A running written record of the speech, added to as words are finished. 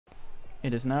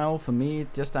It is now, for me,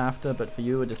 just after, but for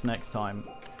you, it is next time.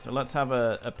 So let's have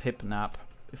a pip nap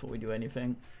before we do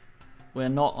anything. We're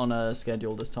not on a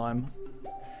schedule this time.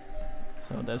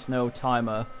 So there's no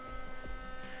timer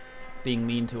being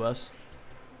mean to us.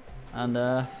 And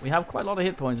we have quite a lot of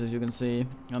hit points, as you can see.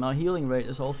 And our healing rate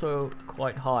is also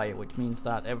quite high, which means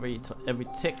that every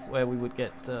tick where we would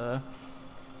get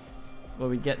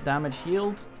damage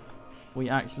healed, we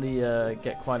actually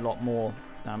get quite a lot more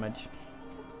damage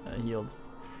healed.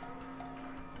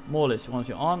 Morlis, once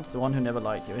your aunt, the one who never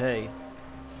liked you. Hey.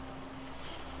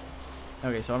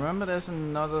 Okay, so I remember there's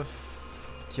another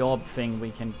job thing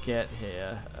we can get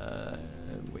here,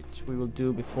 which we will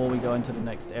do before we go into the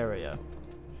next area.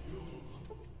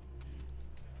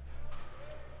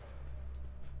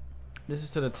 This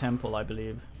is to the temple, I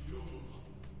believe.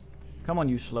 Come on,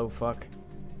 you slow fuck.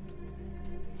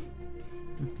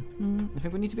 I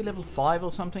think we need to be level 5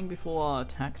 or something before our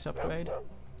attacks upgrade.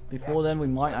 Before then, we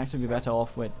might actually be better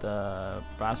off with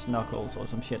brass knuckles or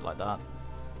some shit like that.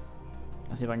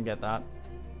 Let's see if I can get that.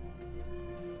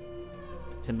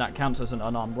 Since that counts as an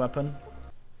unarmed weapon,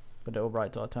 but they're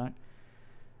right to attack.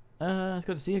 It's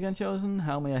good to see you again, Chosen.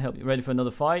 How may I help you? Ready for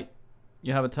another fight?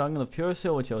 You have a tongue of pure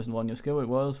silver, Chosen One. Your skill with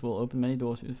worlds will open many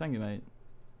doors for you. Thank you, mate.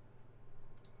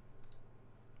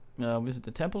 Visit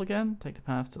the temple again. Take the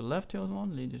path to the left, Chosen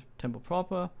One. Lead your temple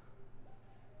proper.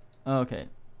 Okay.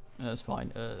 That's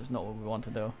fine. It's not what we want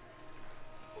to do.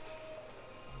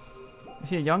 You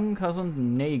see a young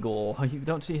cousin, Nagor. You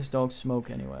don't see his dog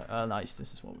Smoke anywhere. Nice.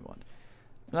 This is what we want.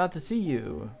 Glad to see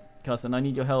you, cousin. I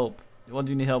need your help. What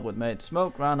do you need help with, mate?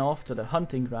 Smoke ran off to the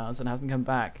hunting grounds and hasn't come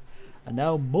back. And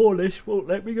now Morlish won't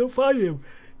let me go find him.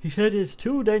 He said it's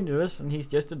too dangerous and he's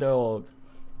just a dog.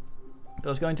 But I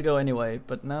was going to go anyway,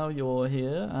 but now you're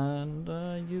here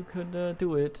and you could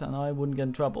do it and I wouldn't get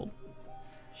in trouble.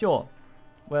 Sure.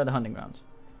 Where are the hunting grounds?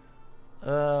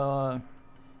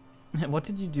 What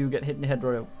did you do? Get hit in the head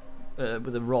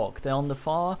with a rock? They're on the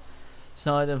far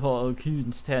side of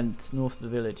Kuhn's tent, north of the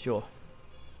village, sure.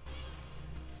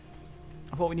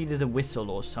 I thought we needed a whistle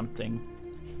or something.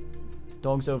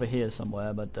 Dog's over here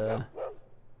somewhere, but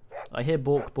I hear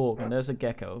Bork Bork, and there's a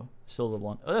gecko. Silver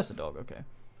one. Oh, that's a dog, okay.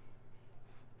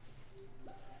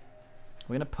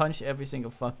 We're gonna punch every single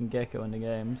fucking gecko in the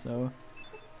game, so...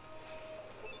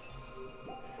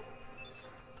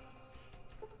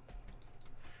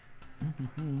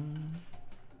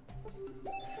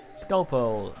 Skull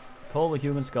pole. Pole with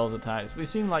human skulls attacks. We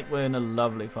seem like we're in a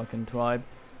lovely fucking tribe.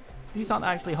 These aren't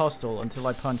actually hostile until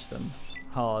I punch them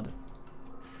hard.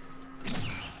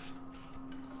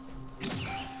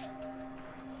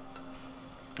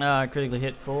 Critically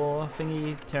hit for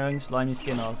thingy, tearing slimy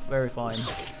skin off. Very fine.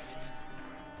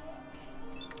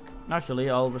 Naturally,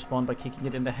 I'll respond by kicking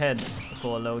it in the head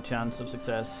for a low chance of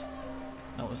success.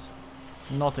 That was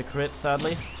not a crit,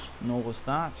 sadly. Nor was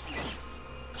that.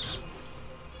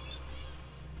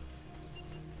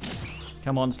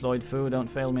 Come on, Sloyd Fu, don't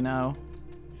fail me now.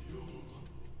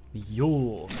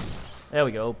 Yo. There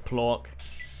we go, Plork.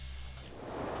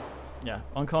 Yeah,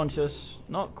 unconscious.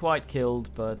 Not quite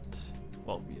killed, but...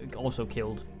 well, also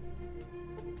killed.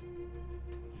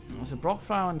 So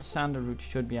Brockflower and Sanderroot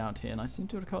should be out here, and I seem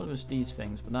to recall it was these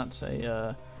things, but that's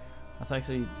a... that's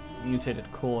actually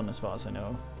mutated corn as far as I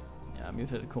know. Yeah,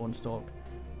 mutated corn stalk.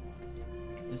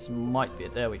 This might be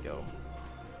it. There we go.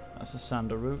 That's a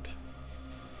Sanderroot.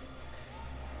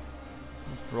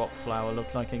 Brockflower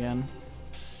looked like again.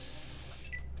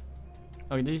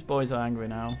 Okay, these boys are angry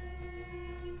now.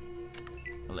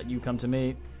 I'll let you come to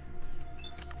me.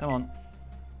 Come on.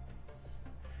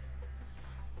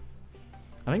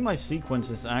 I think my sequence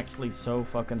is actually so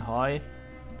fucking high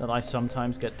that I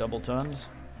sometimes get double turns.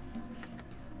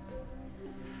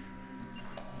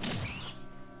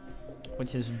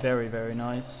 Which is very, very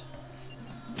nice.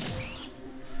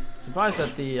 Surprised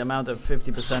at the amount of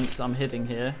 50% I'm hitting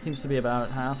here. Seems to be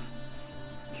about half.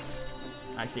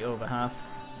 Actually over half.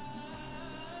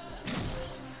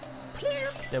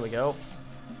 There we go.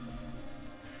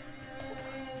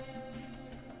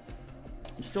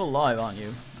 You're still alive, aren't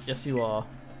you? Yes, you are.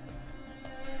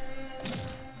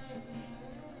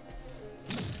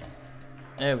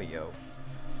 There we go.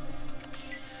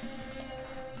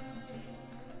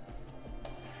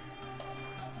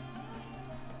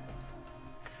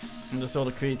 I'm the sort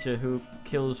of creature who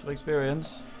kills for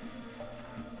experience.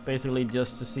 Basically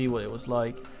just to see what it was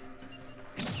like.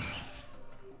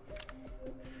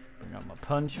 Bring out my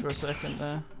punch for a second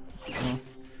there.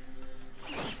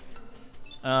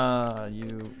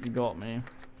 You got me.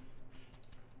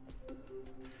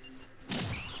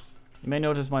 You may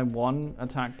notice my 1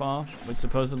 attack bar, which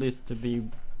supposedly is to be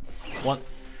one.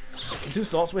 The 2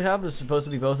 slots we have is supposed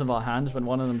to be both of our hands, but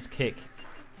one of them's kick.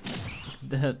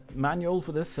 The manual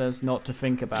for this says not to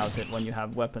think about it when you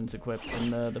have weapons equipped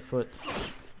in the foot.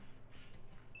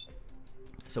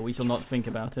 So we shall not think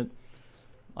about it.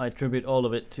 I attribute all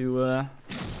of it to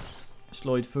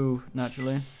Sloyd Fu,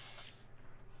 naturally.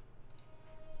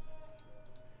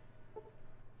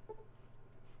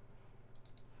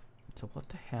 So what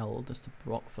the hell does the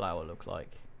rock flower look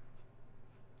like?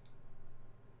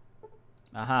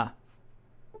 Aha!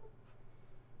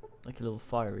 Like a little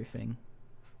fiery thing.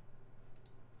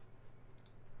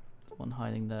 There's one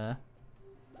hiding there.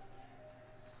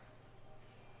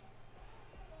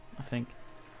 I think.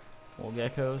 All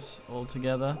geckos all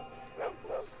together.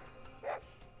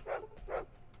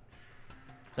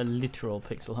 A literal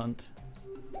pixel hunt.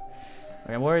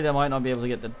 Okay, I'm worried I might not be able to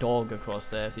get the dog across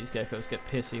there if these geckos get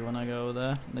pissy when I go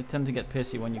there. They tend to get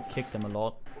pissy when you kick them a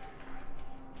lot.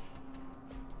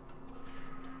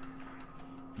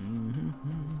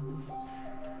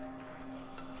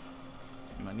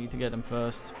 I need to get them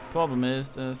first. Problem is,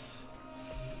 there's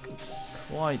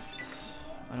quite...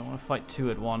 I don't want to fight 2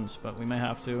 at once, but we may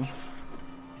have to.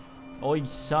 Oi,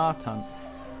 Satan.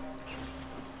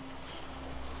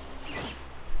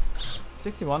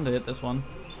 61 to hit this one.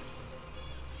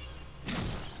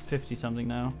 50 something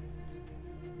now.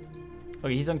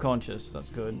 Okay, he's unconscious. That's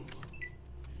good.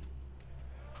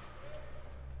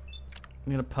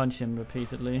 I'm gonna punch him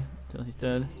repeatedly until he's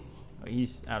dead. Oh,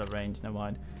 he's out of range. Never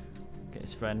mind. Get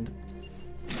his friend.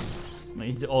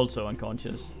 He's also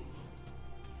unconscious.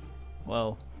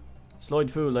 Well, Sloyd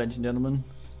Fu, ladies and gentlemen.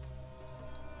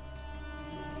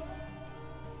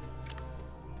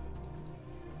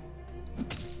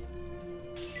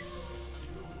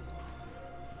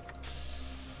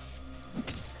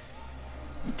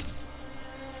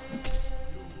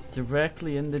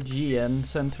 Directly in the GN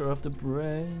center of the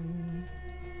brain.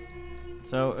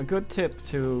 So a good tip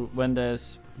to when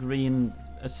there's green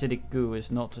acidic goo is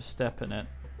not to step in it.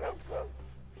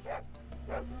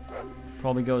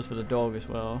 Probably goes for the dog as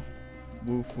well.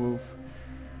 Woof woof.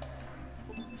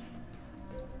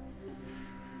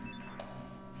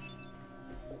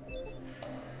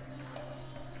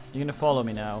 You're gonna follow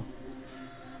me now.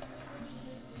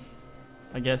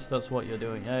 I guess that's what you're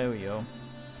doing. There we go.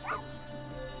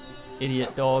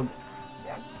 Idiot dog.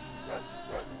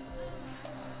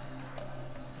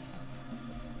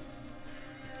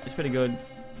 It's pretty good.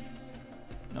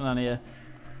 Come on here.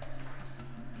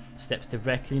 Steps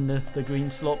directly in the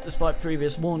green slot despite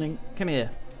previous warning. Come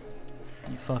here.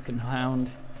 You fucking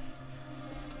hound.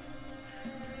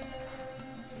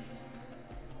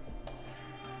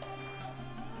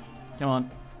 Come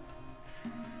on.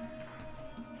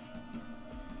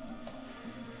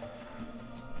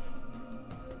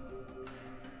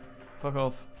 Fuck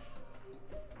off.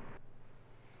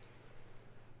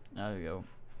 There we go.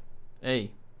 Hey.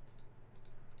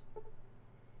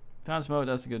 Can't smoke,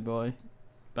 that's a good boy.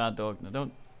 Bad dog. No,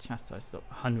 don't chastise it up.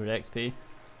 100 XP.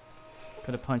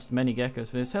 Could have punched many geckos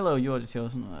for this. Hello, you are the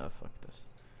chosen. Oh, fuck this.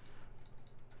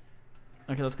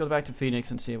 Okay, let's go back to Phoenix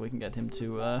and see if we can get him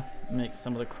to make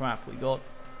some of the crap we got.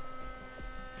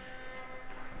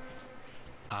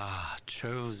 Ah,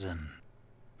 chosen.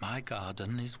 My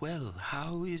garden is well.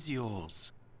 How is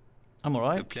yours? I'm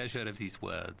alright. The pleasure of these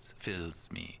words fills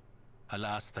me.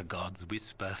 Alas, the gods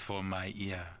whisper for my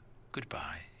ear.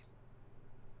 Goodbye.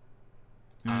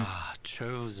 Ah,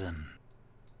 chosen.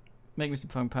 Make me some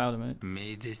foam powder, mate.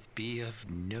 May this be of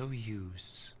no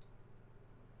use.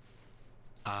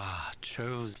 Ah,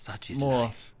 chosen. Such is More.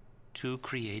 life. To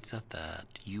create a third,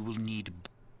 you will need...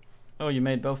 Oh, you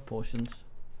made both portions.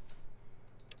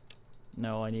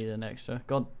 No, I need an extra.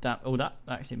 God damn. Oh, that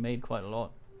actually made quite a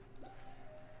lot.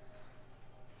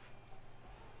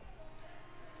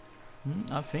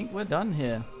 I think we're done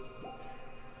here.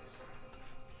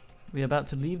 We're about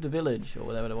to leave the village, or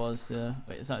whatever it was.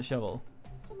 Wait, is that a shovel?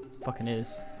 Fucking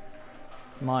is.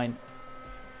 It's mine.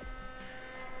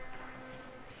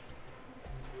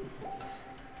 Do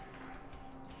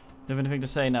you have anything to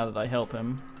say now that I help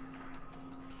him?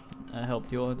 I helped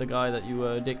the guy that you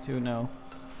were a dick to? No.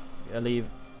 Yeah, leave.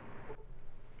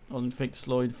 I'll inflict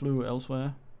Sloyd Fu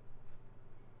elsewhere.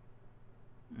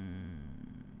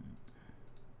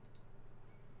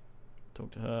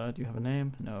 Talk to her. Do you have a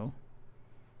name? No.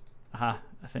 Aha,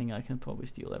 a thing I can probably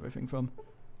steal everything from.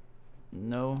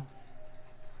 No.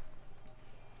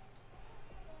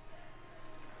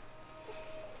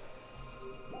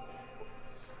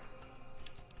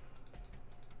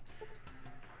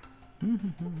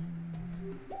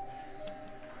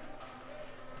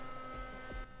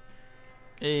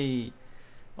 Hey,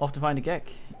 Off to find a Gek.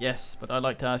 Yes, but I'd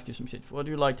like to ask you some shit. What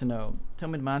do you like to know? Tell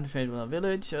me the man who traded with our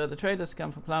village. The traders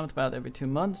come from Plymouth about every 2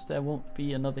 months. There won't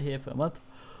be another here for a month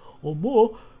or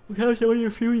more. We can't show you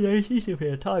a few days easier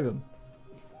here. Time them.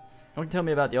 You can tell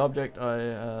me about the object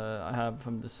I have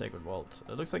from the Sacred Vault.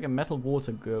 It looks like a metal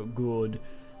water gourd.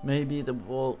 Maybe the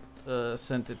vault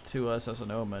sent it to us as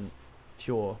an omen.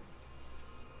 Sure.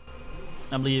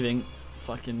 I'm leaving.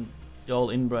 Fucking all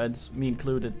inbreds, me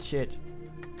included. Shit.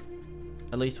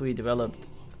 At least we developed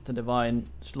the divine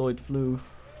Sloyd flu.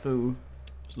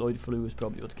 Sloyd flu is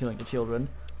probably what's killing the children.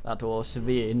 That or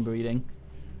severe inbreeding.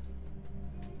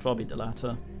 Probably the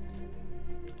latter.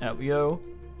 Out we go.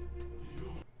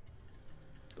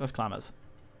 Let's Klamath.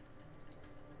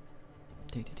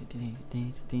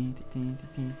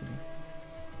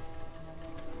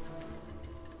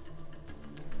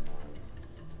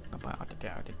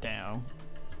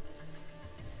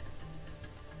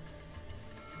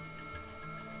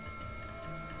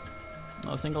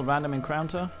 Not a single random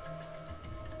encounter.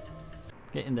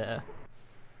 Get in there.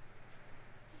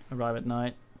 Arrive at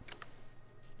night.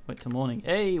 Wait till morning.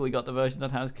 Hey, we got the version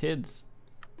that has kids.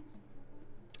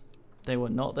 They were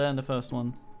not there in the first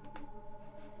one.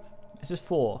 Is this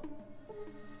 4?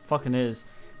 Fucking is.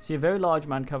 See a very large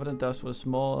man covered in dust with a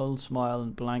small smile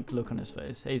and blank look on his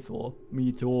face. Hey Thor.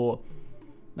 Me Thor.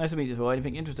 Nice to meet you, Thor.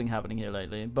 Anything interesting happening here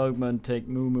lately? Bugman take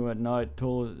Moo at night.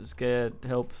 Thor scared.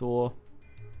 Help Thor.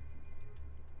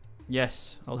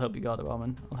 Yes, I'll help you,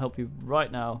 Garderoman. I'll help you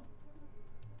right now.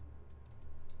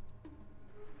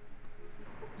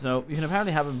 So you can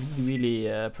apparently have a really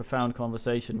profound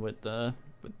conversation with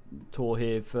Thor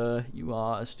here if you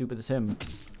are as stupid as him.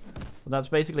 But that's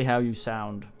basically how you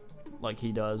sound, like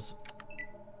he does.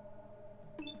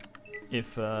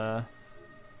 If you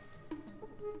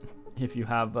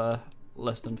have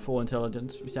less than 4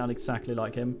 intelligence, you sound exactly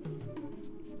like him,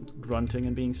 grunting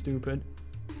and being stupid.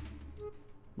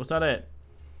 Was that it?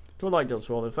 Thor like those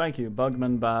swallow. Thank you.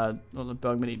 Bugman bad. Not the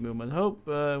Bugman eat movement. Hope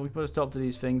we put a stop to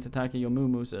these things attacking your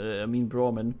moo-moos. I mean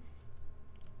Brahmin.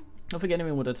 Don't think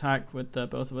anyone would attack with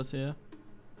both of us here.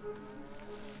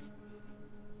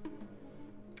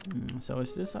 So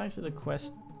is this actually the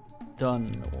quest done,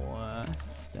 or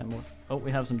is there more? Oh, we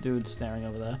have some dudes staring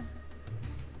over there.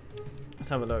 Let's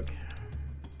have a look.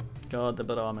 God, the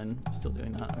Brahmin. Still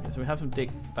doing that. Okay, so we have some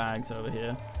dick bags over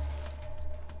here.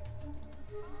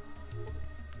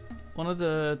 One of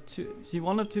the two, see,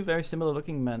 one of 2 very similar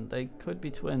looking men. They could be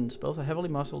twins. Both are heavily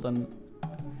muscled and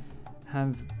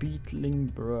have beetling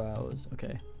brows.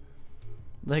 Okay.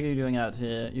 What the heck are you doing out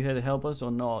here? You here to help us or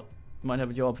not? Might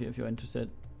have a job for you if you're interested.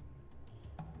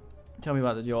 Tell me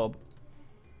about the job.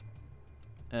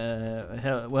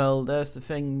 Well, there's the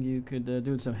thing. You could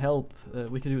do with some help.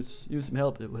 We could use some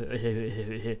help.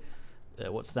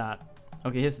 What's that?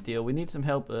 Okay, here's the deal. We need some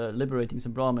help liberating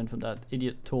some Brahmin from that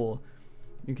idiot Thor.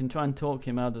 You can try and talk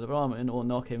him out of the Brahmin or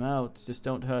knock him out. Just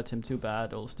don't hurt him too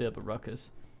bad or stir up a ruckus.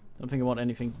 Don't think I want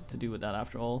anything to do with that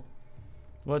after all.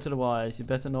 Word to the wise, you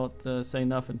better not say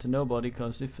nothing to nobody,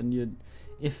 because if and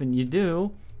you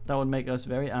do, that would make us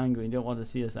very angry. You don't want to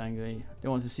see us angry.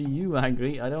 Don't want to see you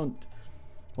angry. I don't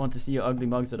want to see your ugly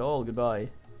mugs at all. Goodbye.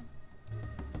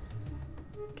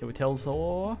 Can we tell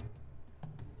Thor?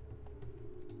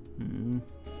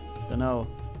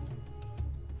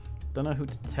 Don't know who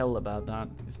to tell about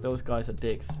that, because those guys are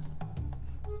dicks.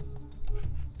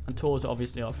 And Thor's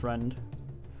obviously our friend.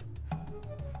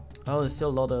 Oh, there's still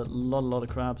a lot of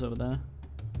crabs over there.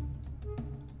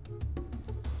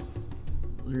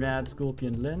 Rad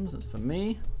scorpion limbs, that's for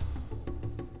me.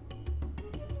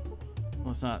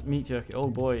 What's that? Meat jerky, oh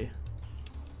boy.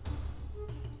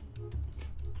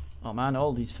 Oh man,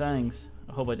 all these fangs.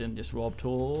 I hope I didn't just rob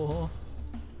Thor.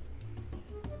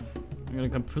 I'm gonna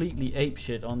completely ape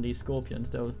shit on these scorpions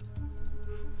though.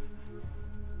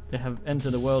 They have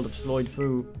entered the world of Sloyd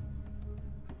Fu.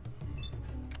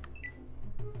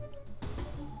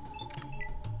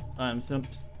 I am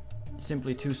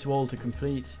simply too swole to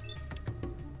complete.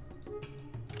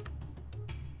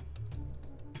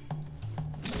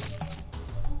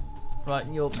 Right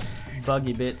in your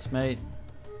buggy bits, mate.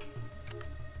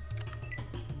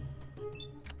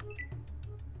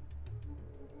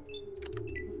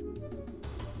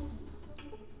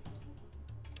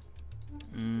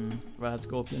 Rad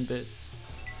scorpion bits.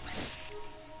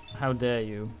 How dare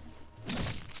you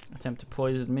attempt to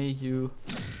poison me, you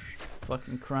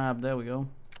fucking crab. There we go.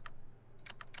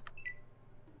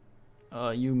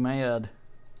 You mad.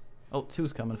 Oh,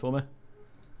 2's coming for me.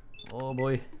 Oh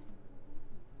boy.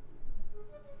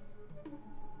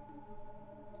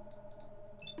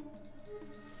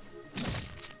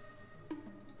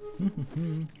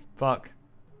 Fuck.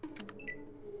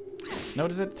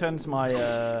 Notice it turns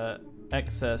my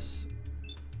excess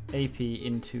AP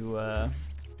into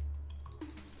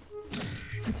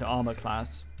armor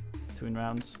class between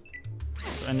rounds.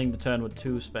 So ending the turn with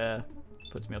 2 spare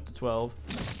puts me up to 12,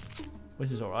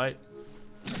 which is alright.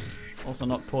 Also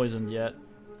not poisoned yet,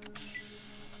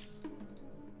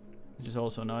 which is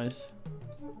also nice.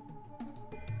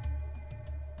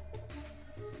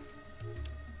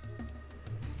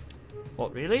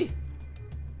 What, really?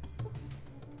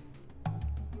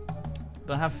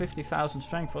 But I have 50,000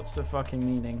 strength, what's the fucking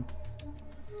meaning?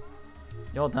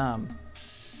 You're damn.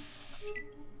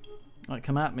 Right,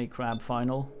 come at me, crab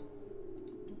final.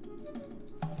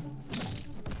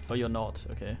 Oh, you're not,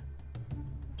 okay.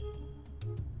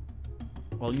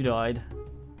 Well, you died.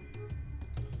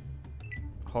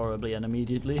 Horribly and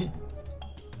immediately.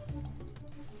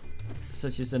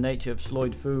 Such is the nature of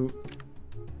Sloyd Fu.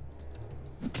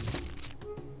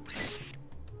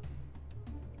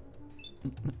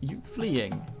 You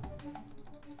fleeing?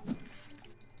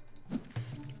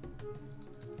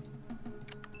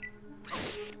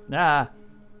 Ah!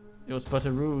 It was but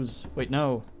a ruse. Wait,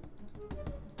 no.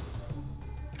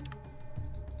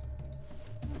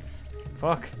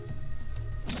 Fuck.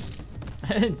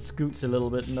 It scoots a little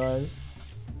bit and dies.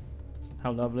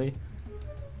 How lovely.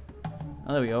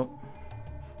 Oh, there we go.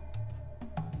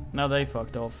 Now they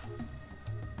fucked off.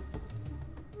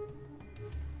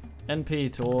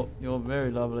 NP Tor, you're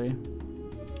very lovely.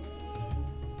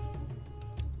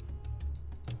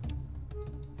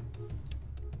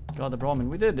 Got the Brahmin.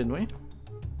 We did, didn't we?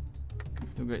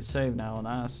 Do a great save now on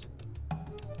ass.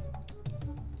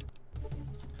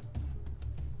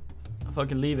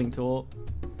 Fucking leaving Tor.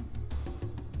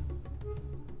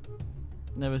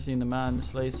 Never seen a man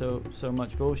slay so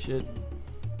much bullshit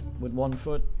with 1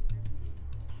 foot.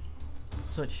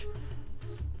 Such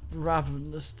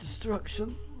ravenous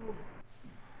destruction.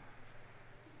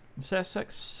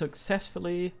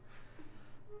 Successfully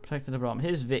protected the Brahmin.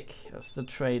 Here's Vic. That's the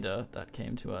trader that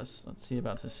came to us. Let's see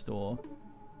about his store.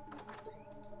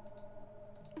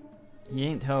 He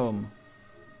ain't home.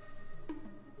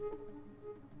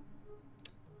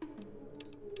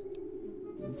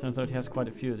 Turns out he has quite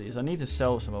a few of these. I need to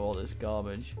sell some of all this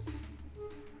garbage.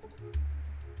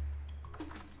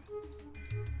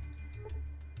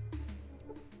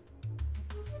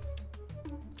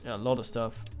 Yeah, a lot of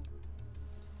stuff.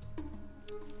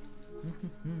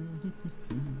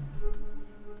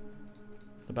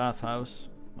 The bathhouse.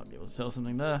 Might be able to sell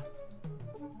something there.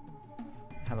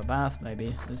 Have a bath,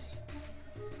 maybe. This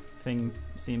thing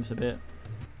seems a bit...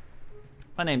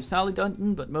 My name's Sally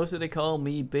Dunton, but mostly they call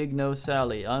me Big Nose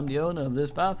Sally. I'm the owner of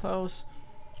this bathhouse.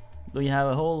 We have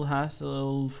a whole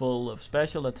hassle full of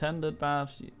special attended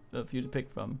baths for you to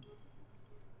pick from.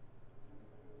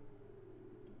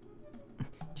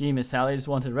 Gee, Miss Sally, I just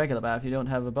wanted a regular bath. You don't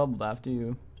have a bubble bath, do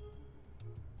you?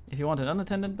 If you want an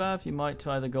unattended bath, you might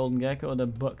try the Golden Gecko or the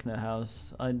Buckner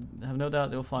House. I have no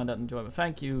doubt you'll find that enjoyable.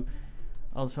 Thank you.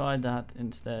 I'll try that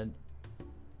instead.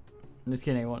 I'm just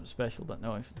kidding, I want special, but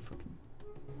no, I should fucking...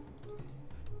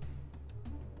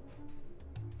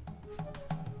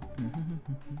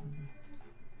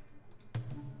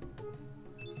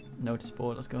 Notice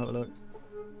board, let's go have a look.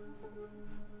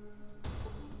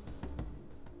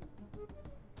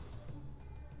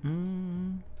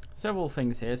 Several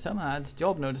things here, some ads,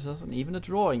 job notices, and even a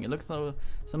drawing. It looks like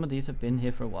some of these have been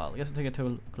here for a while. I guess I'll take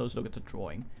a close look at the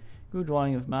drawing. Good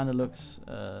drawing of man that looks,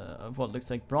 of what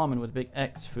looks like Brahmin with a big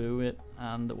X through it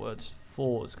and the words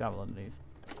for scrabbled underneath.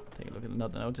 Take a look at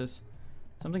another notice.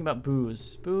 Something about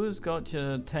booze. Booze got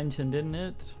your attention, didn't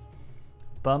it?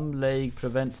 Bum leg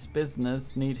prevents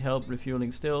business. Need help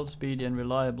refueling still. Speedy and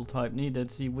reliable type needed.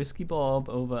 See Whiskey Bob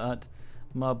over at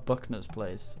Ma Buckner's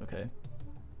place. Okay.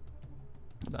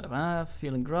 About a bath.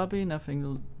 Feeling grubby.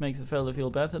 Nothing makes a fella feel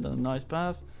better than a nice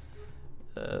bath.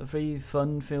 3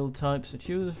 fun-filled types to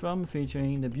choose from,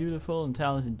 featuring the beautiful and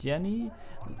talented Jenny.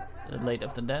 Late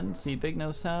after then, see Big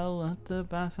Nose Sal at the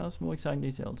bathhouse. More exciting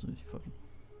details. Fucking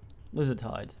Lizard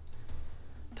hide.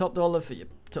 Top dollar for your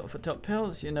top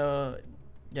pelts. You know,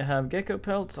 you have gecko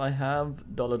pelts. I have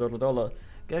 $.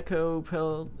 Gecko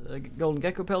pelt, golden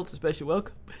gecko pelts. A special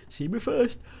welcome. See me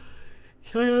first.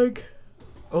 Shank,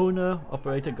 owner,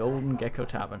 operator, Golden Gecko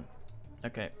Tavern.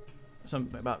 Okay.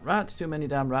 Something about rats. Too many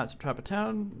damn rats at Trapper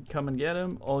Town. Come and get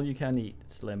them. All you can eat.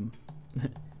 Slim.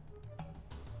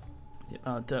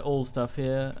 All stuff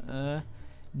here.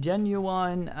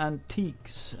 Genuine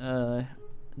antiques.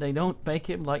 They don't make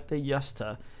him like they used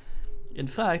to. In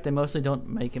fact, they mostly don't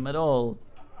make him at all.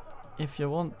 If you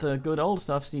want the good old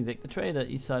stuff, see Vic the Trader,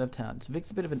 east side of town. So Vic's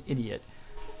a bit of an idiot.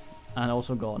 And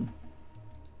also gone.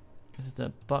 This is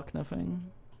the Buckner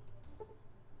thing.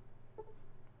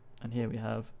 And here we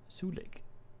have Sulik.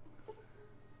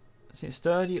 See a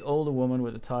sturdy older woman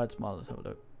with a tired smile. Let's have a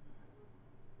look.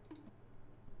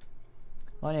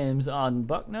 My name's Arden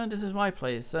Buckner. This is my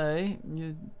place, eh?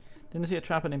 You didn't see a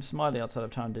trapper named Smiley outside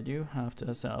of town, did you? Half to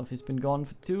herself. He's been gone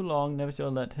for too long. Never should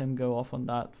have let him go off on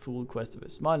that fool quest of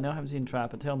his. Smiley, no, I haven't seen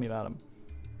Trapper. Tell me about him.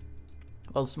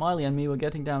 Well, Smiley and me were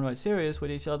getting downright serious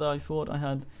with each other. I thought I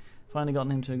had finally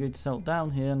gotten him to agree to settle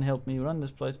down here and help me run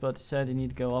this place, but he said he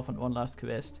needed to go off on one last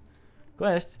quest.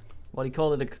 Quest? Well, he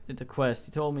called it a quest.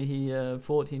 He told me he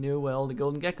thought he knew where all the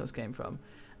golden geckos came from,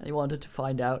 and he wanted to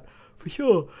find out for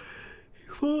sure.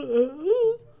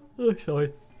 Oh,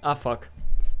 sorry. Ah, fuck.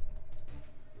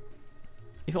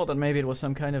 He thought that maybe it was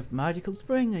some kind of magical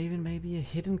spring, or even maybe a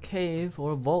hidden cave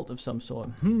or a vault of some sort.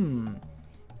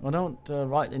 I don't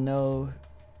rightly know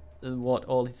what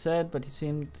all he said, but he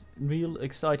seemed real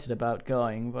excited about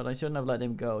going. But I shouldn't have let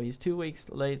him go. He's 2 weeks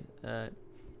late.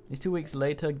 He's 2 weeks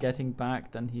later getting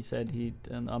back than he said he'd,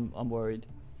 and I'm worried.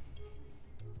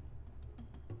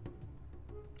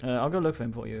 I'll go look for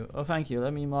him for you. Oh, thank you.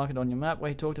 Let me mark it on your map where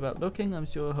he talked about looking. I'm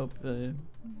sure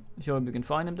we can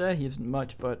find him there. He isn't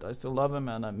much, but I still love him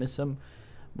and I miss him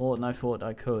more than I thought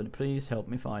I could. Please help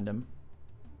me find him.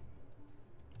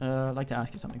 I'd like to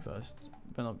ask you something first.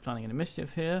 We're not planning any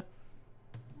mischief here.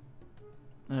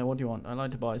 What do you want? I'd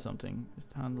like to buy something.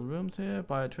 Just handle rooms here.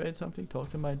 Buy or trade something. Talk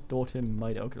to my daughter.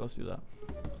 Okay, let's do that.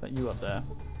 Is that you up there?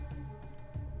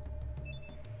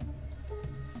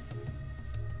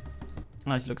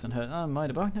 Nice looks on her. I'm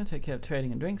Maida Buckner, take care of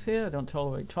trading and drinks here. I don't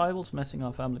tolerate tribals messing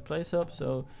our family place up,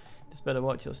 so just better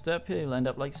watch your step here. You'll end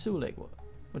up like Sulik.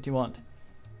 What do you want?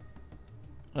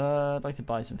 I'd like to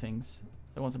buy some things.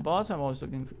 I want some bars. I'm always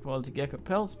looking for quality gecko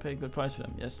pelts. Pay a good price for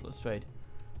them. Yes, let's trade.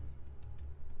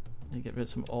 Let me get rid of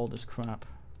some all this crap.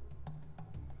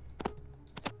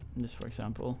 This, for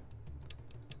example.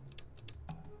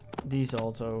 These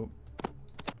also.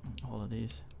 All of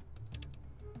these.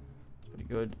 Pretty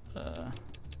good.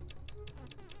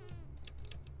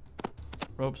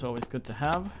 Rope's always good to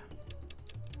have.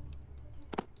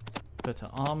 Better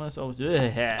armor's always.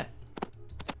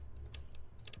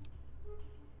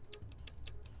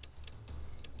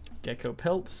 Gecko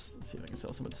pelts. Let's see if I can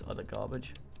sell some of this other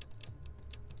garbage.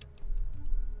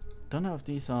 Don't know if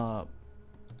these are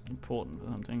important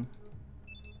or something.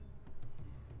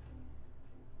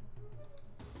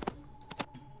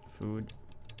 Food.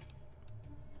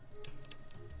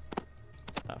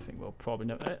 I think we'll probably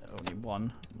know only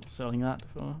one. We're selling that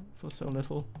for so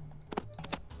little.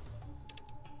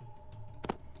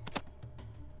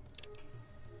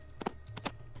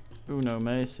 Uno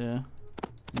mace here.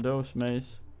 Dos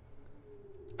mace.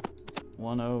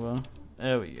 One over.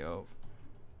 There we go.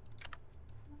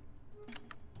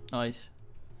 Nice.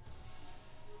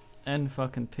 N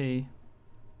fucking P.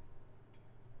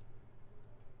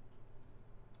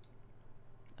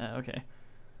 Okay.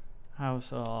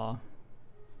 How's our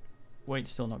weight?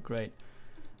 Still not great.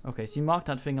 Okay, so you marked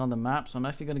that thing on the map, so I'm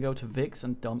actually going to go to Vix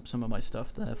and dump some of my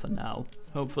stuff there for now.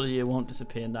 Hopefully it won't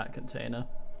disappear in that container.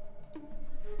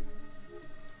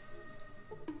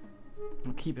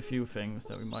 I'll keep a few things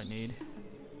that we might need.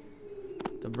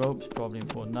 The rope's probably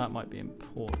important. That might be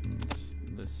important.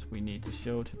 This we need to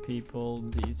show to people.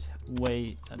 These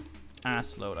weigh an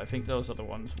ass load. I think those are the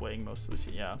ones weighing most of the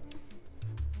shit. Yeah.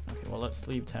 Okay, well, let's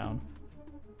leave town.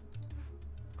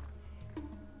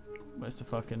 Where's the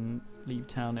fucking leave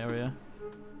town area?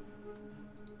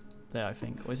 There, I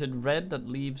think. Or is it red that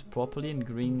leaves properly and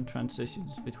green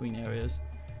transitions between areas?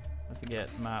 I forget.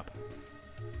 Map.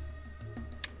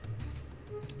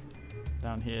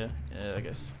 Down here. Yeah, I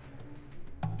guess.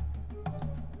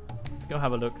 Go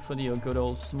have a look for the good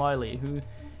old Smiley, who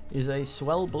is a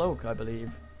swell bloke, I believe.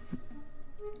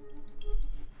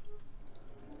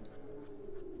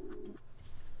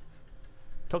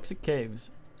 Toxic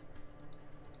Caves.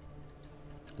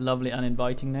 Lovely and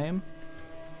inviting name.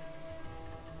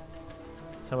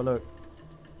 Let's have a look.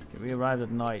 Okay, we arrived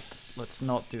at night. Let's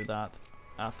not do that.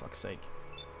 Ah, fuck's sake.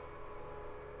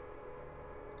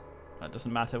 That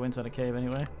doesn't matter. We're inside a cave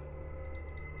anyway.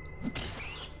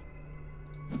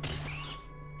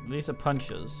 These are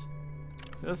punches.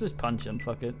 So let's just punch him,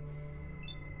 fuck it.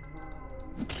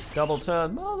 Double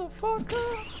turn,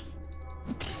 motherfucker!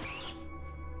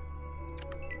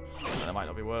 That might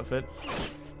not be worth it.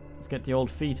 Let's get the old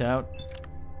feet out.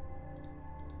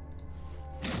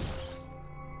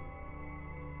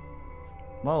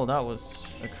 Well, that was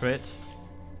a crit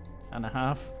and a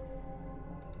half.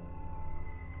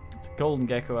 It's a golden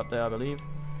gecko up there, I believe.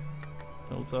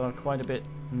 Those are quite a bit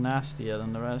nastier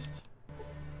than the rest.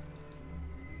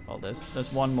 Oh,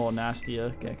 there's one more nastier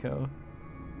gecko.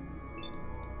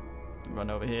 run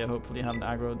over here. Hopefully, haven't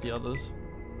aggroed the others.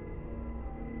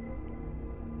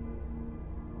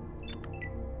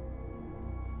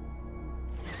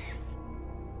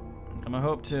 And I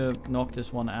hope to knock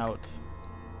this one out.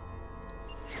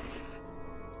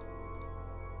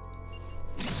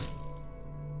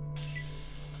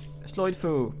 Sloyd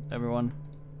Fu, everyone.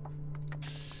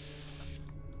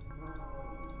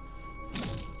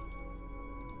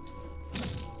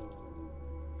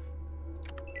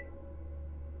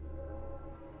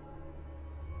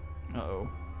 Uh-oh.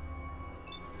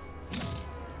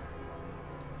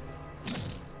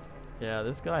 Yeah,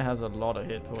 this guy has a lot of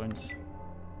hit points.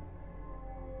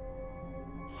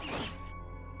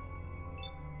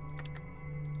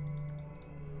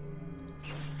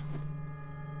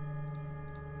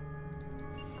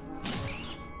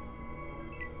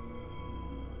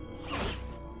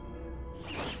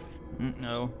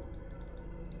 No.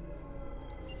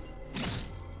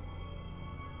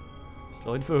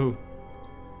 Sloyd Fu.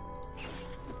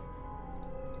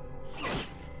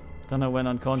 Don't know when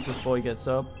unconscious boy gets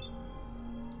up.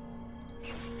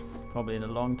 Probably in a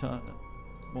long time.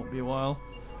 Won't be a while.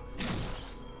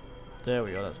 There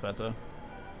we go, that's better.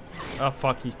 Oh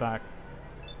fuck, he's back.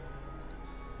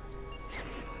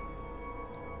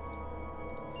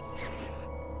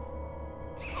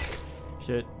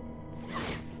 Shit.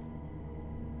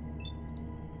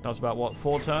 That was about what,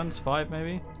 4 turns? 5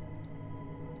 maybe?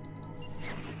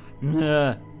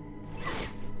 Yeah.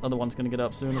 Other one's gonna get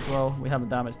up soon as well. We haven't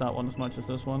damaged that one as much as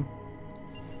this one.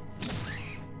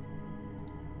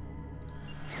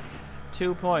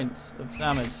 2 points of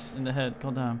damage in the head,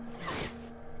 goddamn.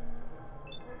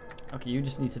 Okay, you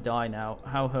just need to die now.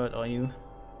 How hurt are you?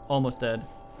 Almost dead.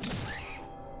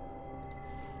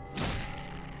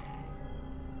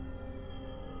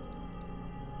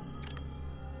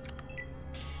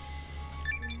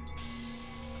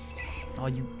 Oh,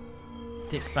 you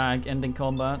dickbag, ending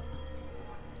combat.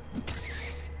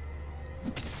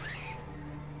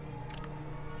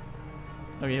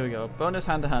 Okay, here we go. Bonus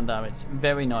hand-to-hand damage.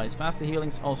 Very nice. Faster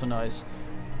healing's also nice.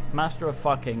 Master of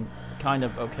fucking, kind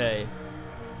of okay.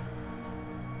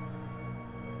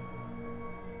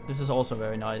 This is also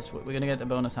very nice. We're gonna get the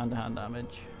bonus hand-to-hand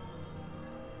damage.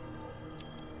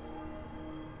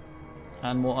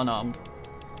 And more unarmed.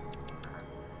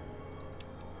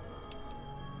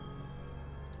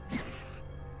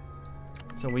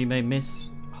 So we may miss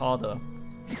harder.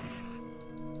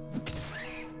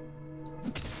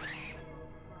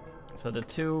 So the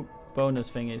 2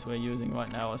 bonus thingies we're using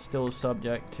right now are still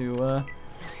subject to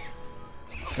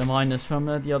the minus from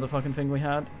the other fucking thing we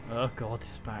had. Oh god,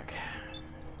 it's back.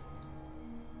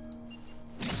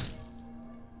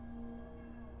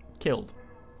 Killed.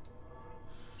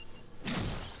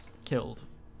 Killed.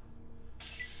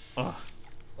 Oh.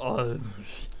 Oh.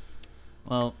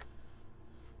 Well.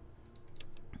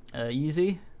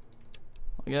 Easy,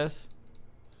 I guess.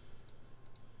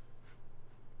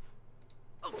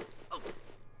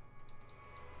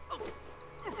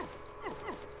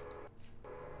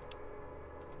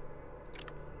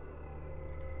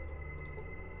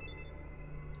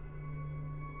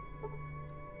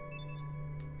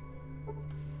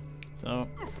 So,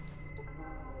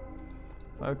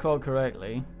 if I recall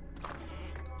correctly,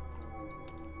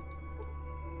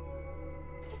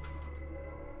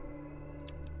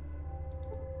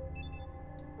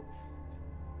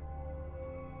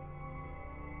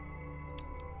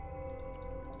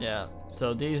 yeah,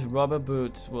 so these rubber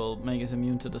boots will make us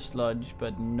immune to the sludge,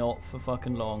 but not for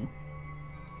fucking long.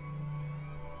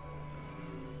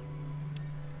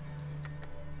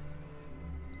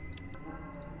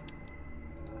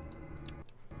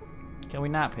 Can we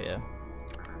nap here?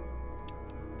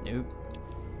 Nope.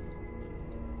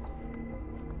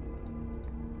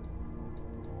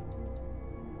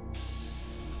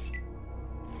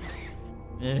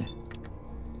 Yeah.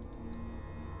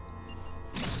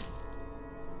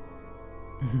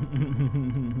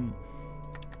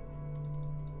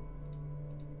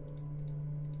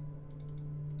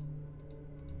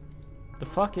 The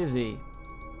fuck is he?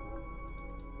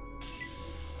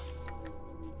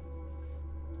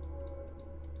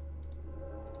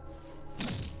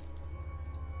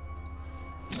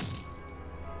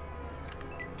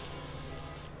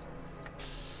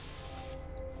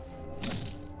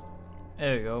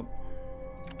 There we go.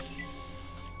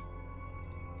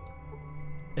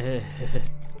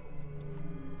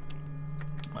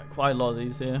 Like quite a lot of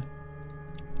these here.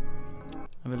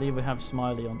 I believe we have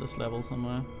Smiley on this level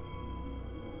somewhere.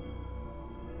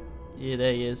 Yeah,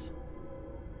 there he is.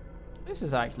 This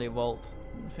is actually a vault.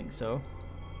 I don't think so.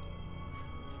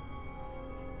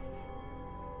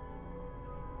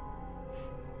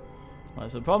 Well,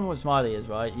 So the problem with Smiley is,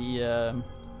 right, he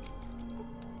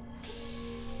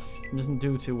doesn't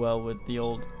do too well with the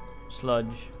old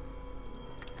sludge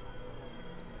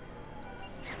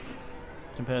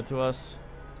compared to us.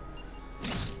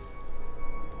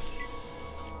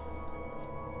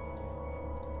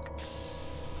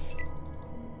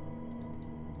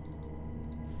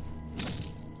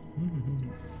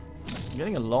 I'm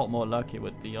getting a lot more lucky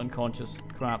with the unconscious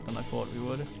crap than I thought we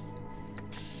would.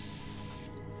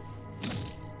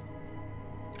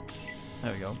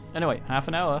 There we go. Anyway, half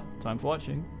an hour. Time for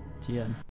watching. TN.